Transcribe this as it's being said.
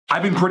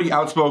I've been pretty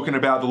outspoken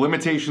about the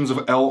limitations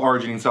of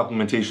L-Arginine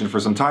supplementation for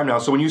some time now,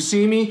 so when you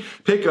see me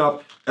pick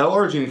up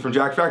L-Arginine from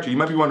JACKED Factory, you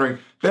might be wondering,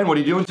 Ben, what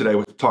are you doing today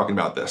with talking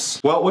about this?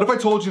 Well, what if I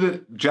told you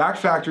that JACKED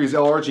Factory's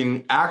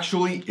L-Arginine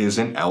actually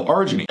isn't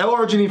L-Arginine?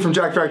 L-Arginine from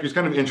JACKED Factory is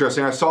kind of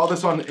interesting. I saw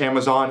this on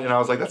Amazon and I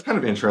was like, that's kind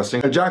of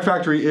interesting. JACKED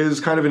Factory is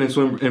kind of an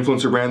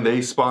influencer brand.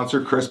 They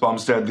sponsor Chris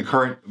Bumstead, the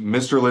current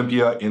Mr.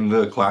 Olympia in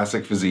the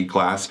classic physique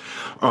class,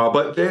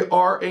 but they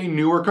are a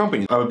newer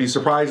company. I would be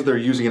surprised if they're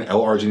using an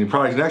L-Arginine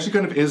product. It actually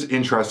kind of is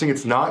interesting.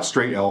 It's not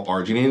straight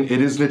L-Arginine.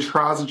 It is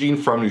Nitrosigine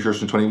from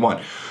Nutrition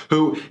 21,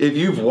 who, if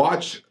you've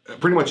watched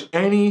pretty much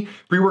any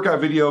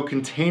pre-workout video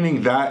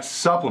containing that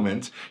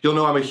supplement, you'll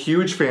know I'm a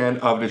huge fan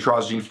of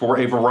Nitrosigine for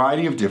a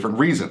variety of different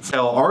reasons.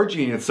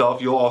 L-Arginine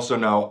itself, you'll also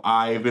know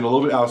I've been a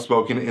little bit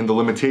outspoken in the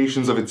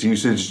limitations of its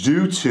usage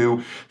due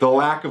to the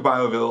lack of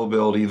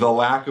bioavailability, the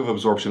lack of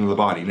absorption in the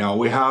body. Now,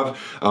 we have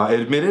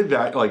admitted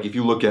that, like, if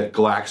you look at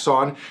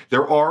Glaxon,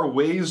 there are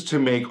ways to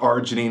make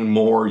arginine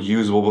more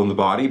usable in the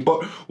body,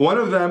 but one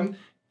of them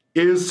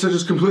is to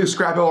just completely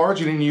scrap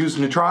L-Arginine and use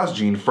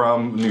Nitrosigine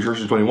from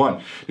Nutrition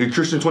 21.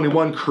 Nutrition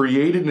 21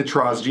 created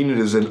Nitrosigine. It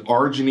is an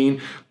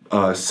arginine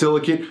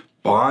silicate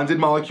bonded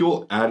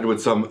molecule added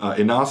with some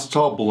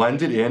inositol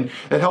blended in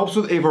that helps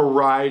with a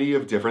variety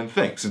of different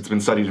things. It's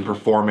been studied in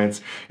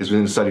performance, it's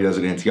been studied as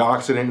an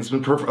antioxidant, it's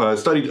been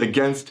studied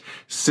against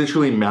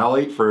citrulline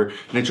malate for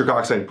nitric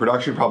oxide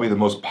production, probably the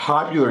most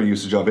popular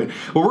usage of it.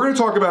 But we're going to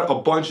talk about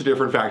a bunch of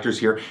different factors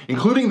here,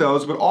 including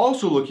those, but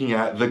also looking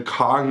at the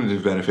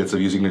cognitive benefits of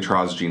using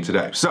Nitrosigine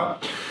today. So,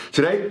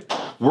 today,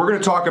 we're going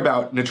to talk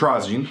about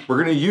Nitrosigine. We're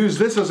going to use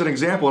this as an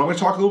example, and I'm going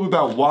to talk a little bit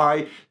about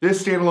why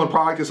this standalone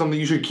product is something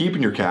you should keep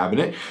in your cabinet.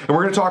 And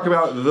we're going to talk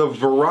about the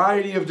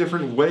variety of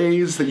different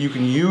ways that you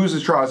can use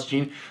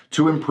Nitrosigine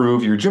to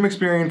improve your gym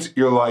experience,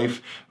 your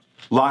life,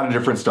 a lot of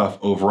different stuff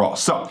overall.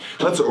 So,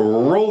 let's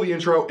roll the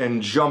intro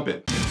and jump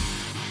in.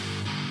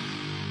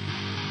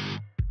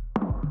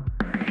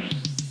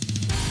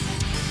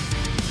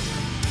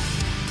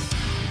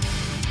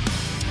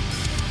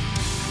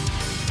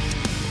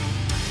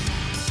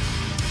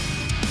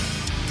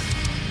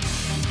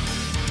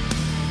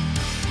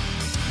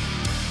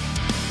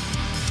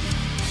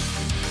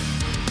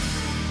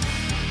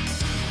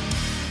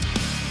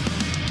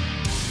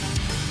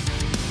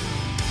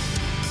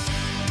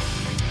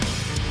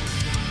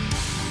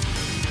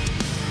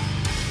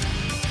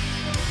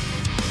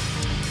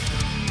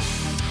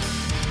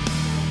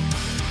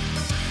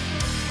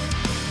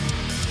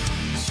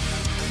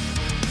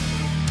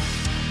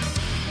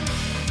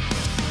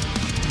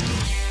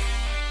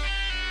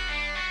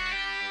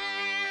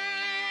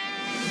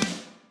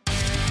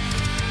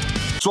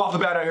 So off the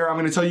bat out here, I'm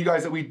going to tell you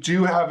guys that we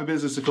do have a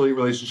business affiliate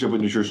relationship with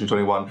Nutrition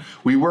 21.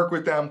 We work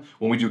with them.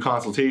 When we do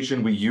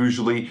consultation, we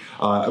usually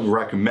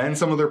recommend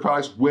some of their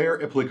products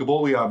where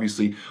applicable. We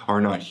obviously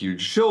are not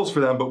huge shills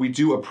for them, but we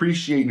do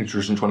appreciate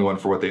Nutrition 21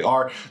 for what they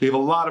are. They have a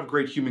lot of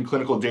great human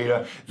clinical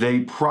data. They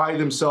pride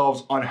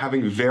themselves on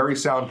having very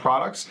sound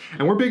products,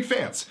 and we're big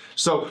fans.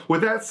 So with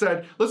that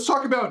said, let's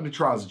talk about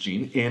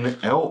Nitrosigine in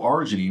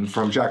L-Arginine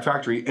from JACKED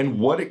Factory and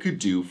what it could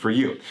do for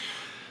you.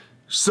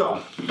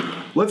 So,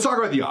 let's talk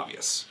about the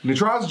obvious.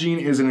 Nitrosigine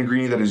is an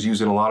ingredient that is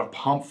used in a lot of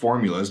pump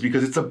formulas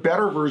because it's a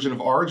better version of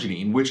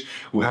arginine, which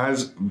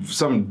has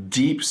some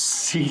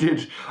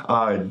deep-seated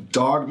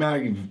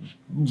dogmatic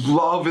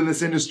love in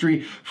this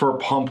industry for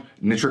pump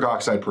nitric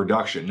oxide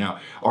production.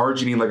 Now,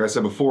 arginine, like I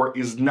said before,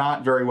 is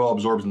not very well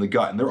absorbed in the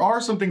gut. And there are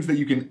some things that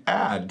you can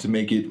add to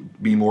make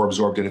it be more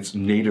absorbed in its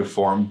native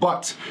form,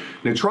 but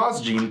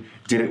Nitrosigine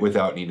did it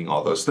without needing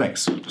all those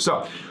things.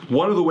 So,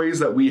 one of the ways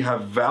that we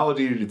have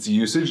validated its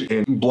usage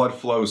in blood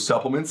flow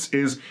supplements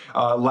is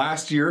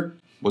last year,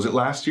 was it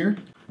last year?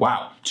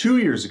 Wow, 2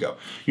 years ago,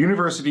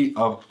 University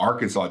of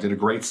Arkansas did a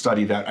great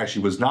study that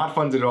actually was not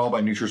funded at all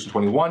by Nutrition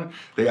 21.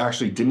 They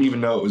actually didn't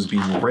even know it was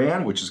being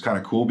ran, which is kind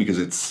of cool because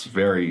it's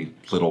very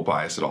little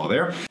bias at all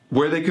there,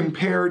 where they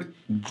compared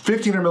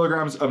 1,500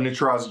 milligrams of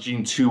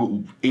Nitrosigine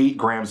to 8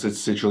 grams of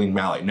citrulline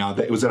malate. Now,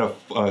 it was at a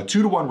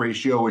 2-to-1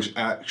 ratio, which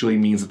actually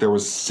means that there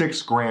was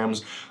 6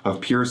 grams of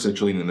pure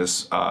citrulline in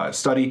this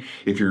study.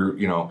 If you're,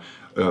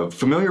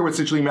 familiar with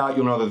citrulline malate,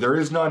 you'll know that there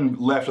is none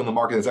left on the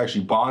market that's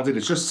actually bonded.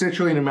 It's just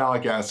citrulline and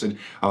malic acid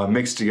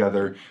mixed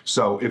together.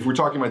 So if we're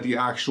talking about the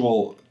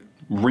actual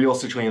real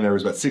citrulline, there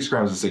was about 6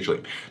 grams of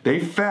citrulline. They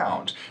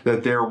found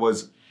that there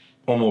was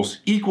almost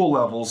equal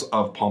levels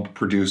of pump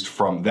produced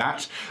from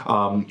that.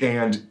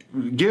 And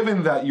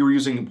given that you were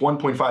using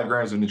 1.5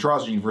 grams of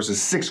Nitrosigine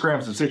versus 6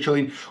 grams of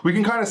citrulline, we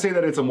can kind of say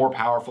that it's a more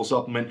powerful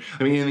supplement.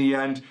 I mean, in the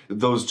end,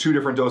 those two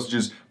different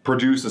dosages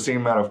produce the same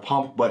amount of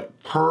pump, but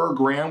per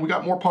gram, we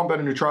got more pump out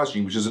of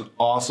Nitrosigine, which is an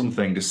awesome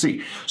thing to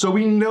see. So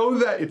we know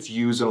that it's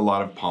used in a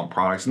lot of pump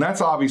products, and that's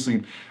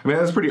obviously,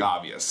 that's pretty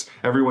obvious.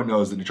 Everyone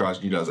knows that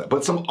Nitrosigine does that.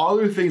 But some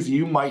other things that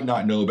you might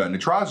not know about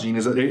Nitrosigine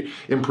is that it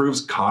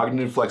improves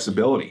cognitive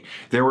flexibility.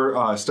 There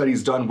were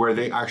studies done where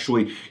they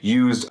actually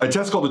used a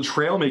test called the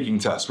trail making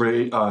test,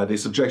 where they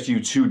subject you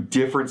to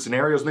different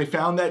scenarios, and they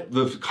found that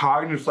the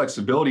cognitive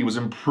flexibility was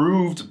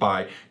improved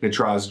by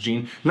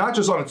nitrosigine, not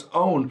just on its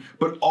own,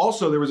 but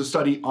also there was a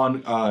study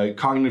on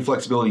cognitive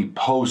flexibility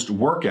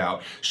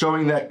post-workout,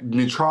 showing that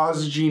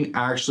nitrosigine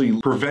actually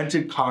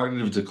prevented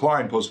cognitive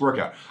decline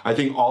post-workout. I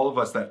think all of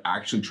us that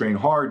actually train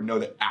hard know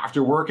that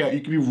after workout,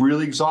 you can be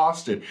really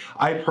exhausted.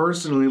 I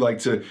personally like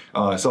to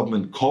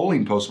supplement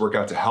choline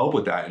post-workout to help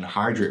with that and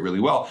hydrate really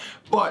well.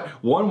 But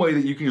one way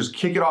that you can just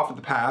kick it off at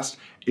the past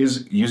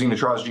is using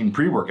nitrosigine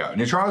pre-workout.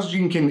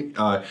 Nitrosigine can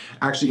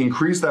actually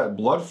increase that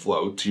blood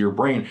flow to your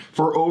brain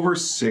for over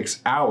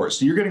 6 hours.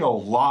 So you're getting a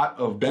lot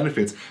of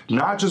benefits,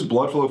 not just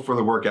blood flow for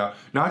the workout,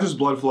 not just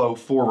blood flow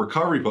for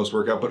recovery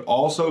post-workout, but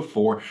also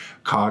for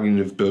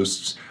cognitive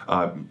boosts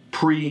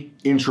pre,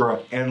 intra,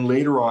 and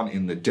later on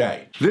in the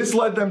day. This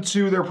led them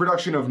to their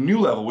production of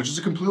NuLevel, which is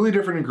a completely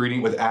different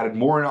ingredient with added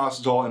more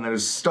inositol, and that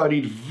is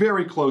studied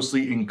very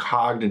closely in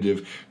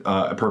cognitive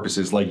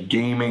purposes like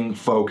gaming,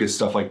 focus,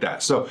 stuff like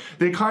that. So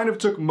they kind of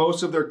took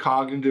most of their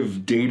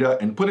cognitive data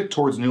and put it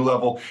towards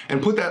NuLevel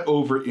and put that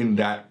over in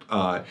that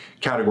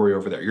category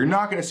over there. You're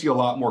not going to see a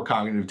lot more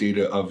cognitive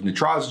data of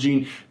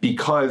nitrosigine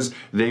because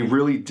they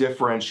really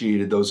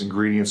differentiated those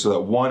ingredients so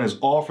that one is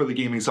all for the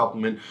gaming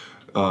supplement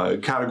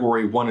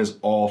category, one is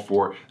all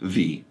for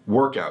the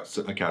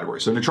workouts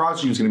category. So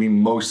nitrosigine is going to be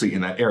mostly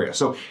in that area.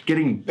 So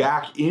getting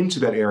back into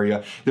that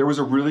area, there was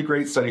a really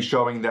great study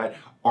showing that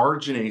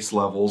arginase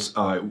levels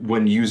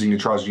when using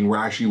nitrosigine were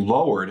actually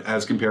lowered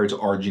as compared to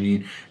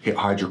arginine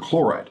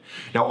hydrochloride.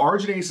 Now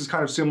arginase is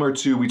kind of similar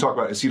to, we talk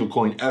about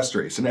acetylcholine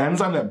esterase, an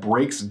enzyme that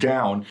breaks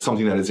down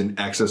something that is in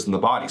excess in the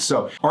body.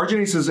 So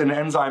arginase is an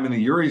enzyme in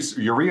the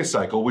urea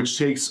cycle which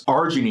takes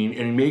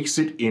arginine and makes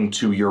it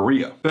into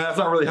urea. Now, that's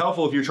not really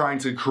helpful if you're trying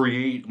to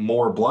create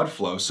more blood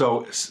flow.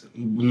 So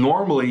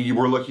normally you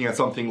were looking at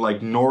something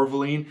like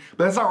norvaline,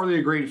 but that's not really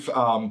a great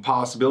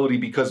possibility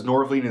because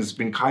norvaline has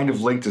been kind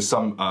of linked to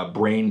some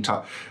brain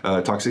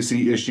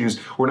toxicity issues.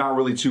 We're not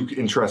really too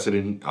interested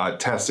in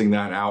testing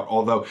that out.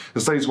 Although the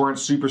studies weren't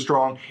super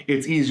strong,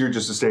 it's easier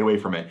just to stay away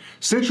from it.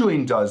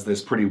 Citrulline does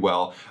this pretty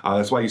well.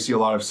 That's why you see a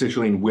lot of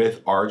citrulline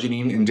with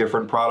arginine in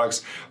different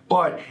products.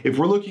 But if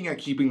we're looking at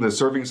keeping the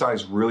serving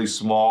size really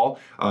small,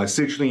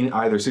 citrulline,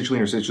 either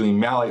citrulline or citrulline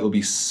malate, will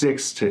be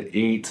 6 to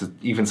 8 to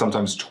even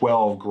sometimes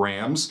 12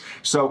 grams.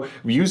 So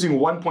using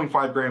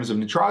 1.5 grams of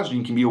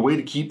nitrosigine can be a way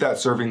to keep that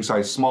serving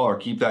size smaller,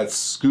 keep that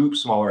scoop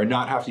smaller, and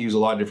not have to use a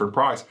lot of different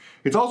products.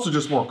 It's also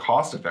just more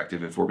cost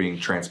effective if we're being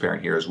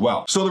transparent here as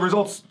well. So the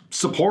results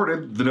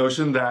supported the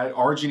notion that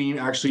arginine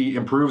actually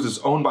improves its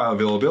own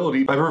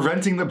bioavailability by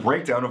preventing the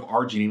breakdown of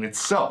arginine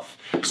itself.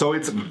 So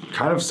it's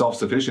kind of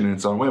self-sufficient in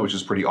its own way, which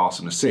is pretty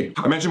awesome to see.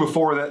 I mentioned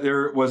before that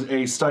there was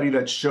a study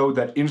that showed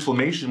that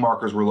inflammation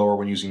markers were lower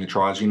when using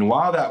nitrosigine.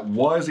 While that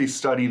was a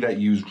study that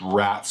used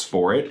rats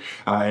for it,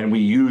 and we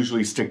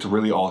usually stick to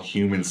really all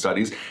human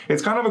studies,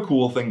 it's kind of a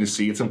cool thing to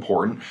see. It's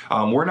important.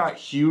 We're not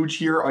huge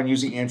here on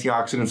using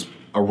antioxidants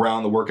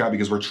around the workout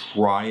because we're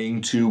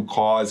trying to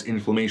cause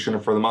inflammation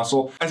for the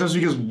muscle. And so it's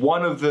because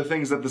one of the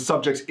things that the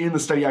subjects in the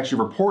study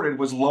actually reported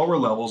was lower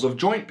levels of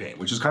joint pain,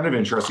 which is kind of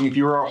interesting. If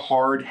you're a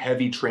hard,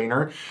 heavy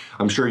trainer,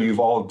 I'm sure you've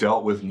all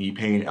dealt with knee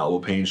pain, elbow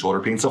pain, shoulder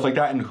pain, stuff like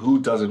that, and who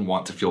doesn't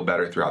want to feel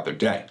better throughout their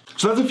day?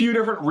 So that's a few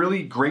different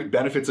really great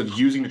benefits of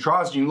using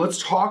nitrosigine.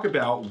 Let's talk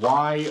about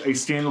why a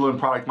standalone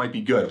product might be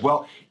good.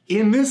 Well,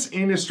 in this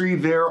industry,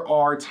 there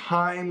are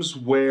times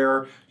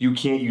where you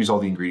can't use all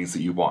the ingredients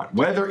that you want.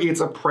 Whether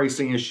it's a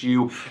pricing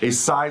issue, a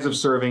size of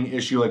serving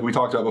issue like we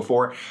talked about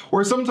before,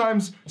 or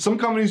sometimes some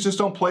companies just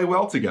don't play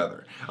well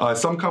together.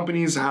 Some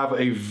companies have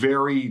a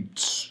very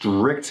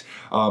strict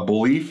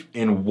belief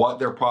in what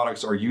their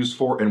products are used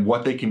for and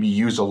what they can be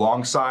used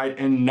alongside,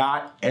 and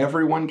not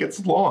everyone gets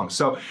along.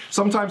 So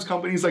sometimes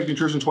companies like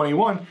Nutrition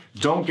 21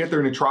 don't get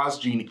their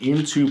nitrosigine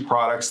into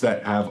products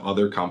that have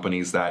other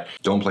companies that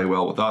don't play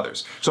well with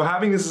others. So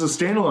having this as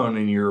a standalone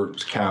in your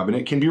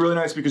cabinet can be really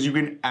nice because you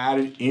can add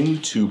it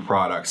into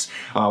products.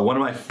 One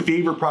of my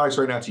favorite products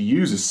right now to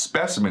use is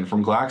Specimen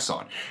from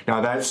Glaxon.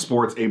 Now that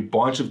sports a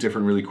bunch of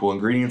different really cool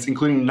ingredients,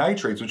 including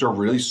nitrates, which are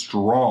really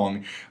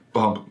strong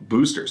pump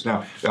boosters.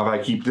 Now, if I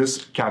keep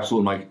this capsule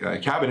in my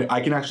cabinet, I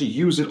can actually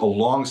use it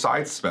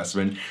alongside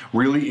Specimen,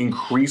 really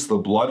increase the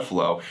blood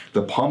flow,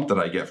 the pump that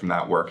I get from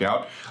that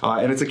workout.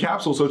 And it's a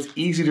capsule, so it's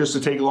easy just to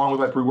take along with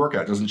my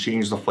pre-workout. It doesn't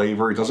change the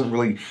flavor. It doesn't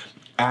really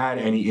add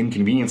any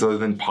inconvenience other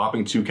than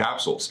popping 2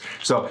 capsules.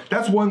 So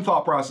that's one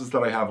thought process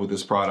that I have with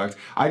this product.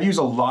 I've used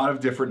a lot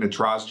of different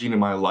nitrosigine in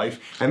my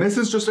life, and this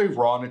is just a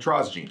raw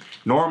nitrosigine.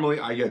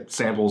 Normally I get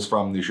samples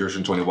from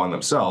Nutrition 21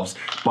 themselves,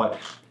 but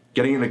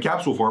getting in a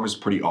capsule form is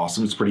pretty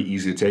awesome. It's pretty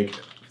easy to take.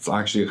 It's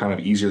actually kind of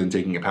easier than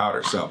taking a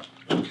powder. So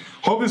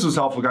hope this was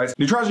helpful, guys.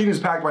 Nitrosigine is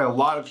backed by a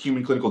lot of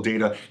human clinical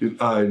data.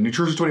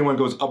 Nutrition 21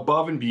 goes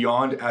above and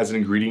beyond as an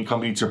ingredient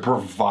company to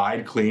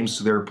provide claims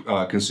to their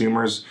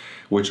consumers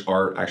which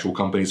are actual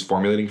companies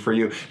formulating for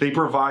you. They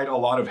provide a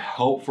lot of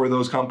help for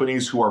those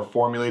companies who are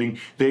formulating.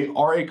 They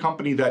are a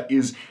company that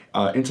is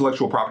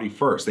intellectual property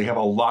first. They have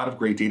a lot of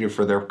great data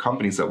for their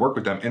companies that work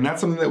with them, and that's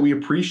something that we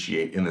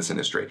appreciate in this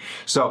industry.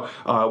 So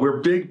we're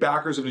big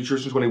backers of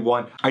Nutrition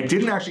 21. I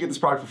didn't actually get this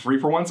product for free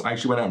for once. I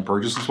actually went out and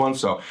purchased this one,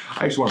 so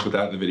I actually want to put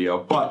that in the video.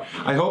 But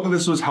I hope that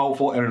this was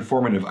helpful and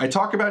informative. I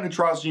talk about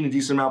Nitrosigine a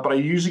decent amount, but I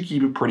usually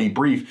keep it pretty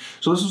brief.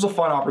 So this was a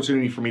fun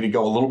opportunity for me to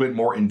go a little bit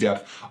more in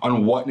depth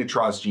on what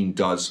Nitrosigine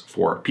does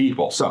for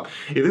people. So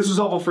if this was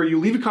helpful for you,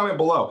 leave a comment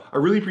below. I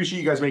really appreciate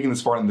you guys making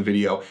this far in the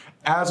video.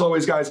 As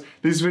always, guys,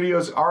 these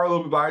videos are a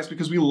little bit biased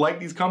because we like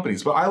these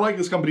companies, but I like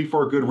this company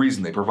for a good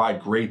reason. They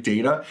provide great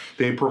data,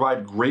 they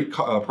provide great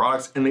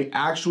products, and they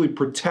actually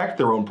protect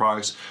their own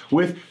products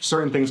with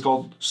certain things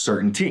called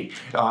certainty,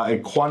 a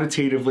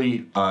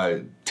quantitatively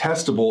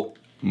testable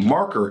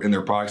marker in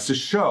their products to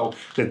show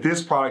that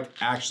this product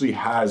actually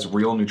has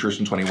real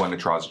Nutrition 21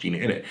 nitrosigine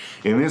in it.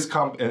 In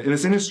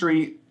this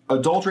industry,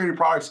 adulterated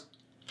products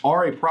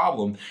are a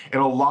problem,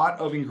 and a lot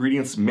of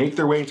ingredients make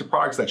their way into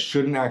products that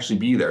shouldn't actually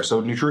be there.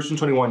 So Nutrition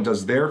 21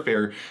 does their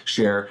fair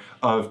share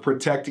of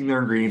protecting their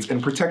ingredients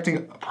and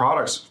protecting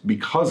products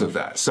because of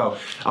that. So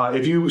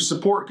if you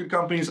support good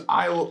companies,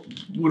 I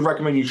would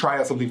recommend you try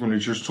out something from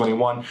Nutrition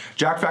 21.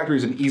 Jack Factory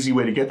is an easy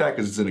way to get that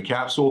because it's in a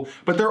capsule,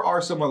 but there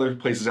are some other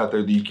places out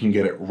there that you can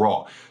get it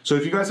raw. So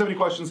if you guys have any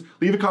questions,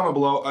 leave a comment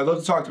below. I'd love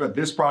to talk about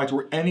this product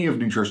or any of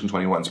Nutrition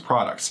 21's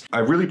products. I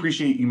really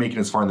appreciate you making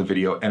this far in the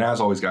video, and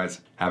as always,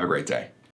 guys, have a great day.